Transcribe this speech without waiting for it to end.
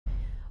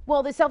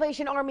Well, the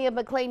Salvation Army of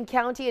McLean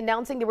County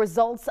announcing the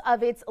results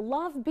of its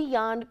Love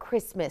Beyond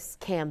Christmas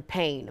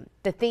campaign.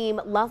 The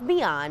theme, Love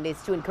Beyond,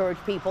 is to encourage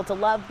people to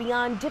love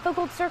beyond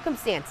difficult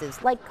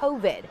circumstances like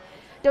COVID.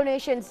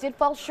 Donations did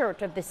fall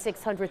short of the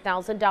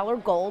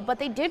 $600,000 goal, but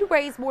they did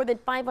raise more than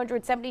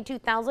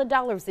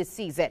 $572,000 this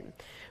season.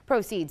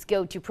 Proceeds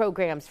go to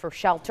programs for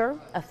shelter,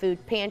 a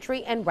food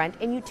pantry, and rent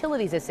and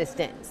utilities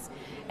assistance.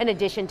 In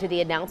addition to the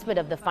announcement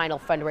of the final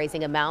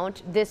fundraising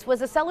amount, this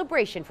was a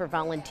celebration for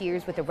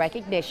volunteers with a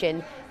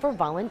recognition for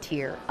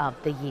Volunteer of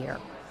the Year.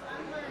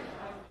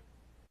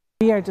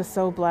 We are just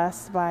so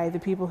blessed by the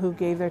people who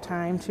gave their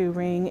time to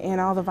Ring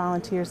and all the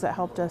volunteers that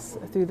helped us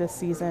through this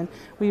season.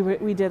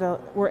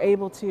 We're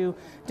able to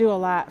do a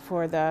lot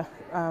for the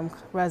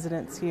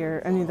residents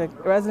here. I mean, the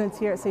residents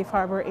here at Safe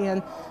Harbor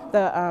and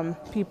the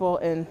people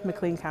in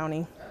McLean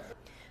County.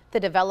 The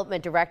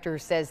development director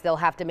says they'll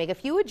have to make a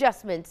few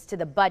adjustments to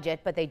the budget,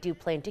 but they do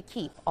plan to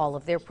keep all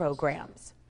of their programs.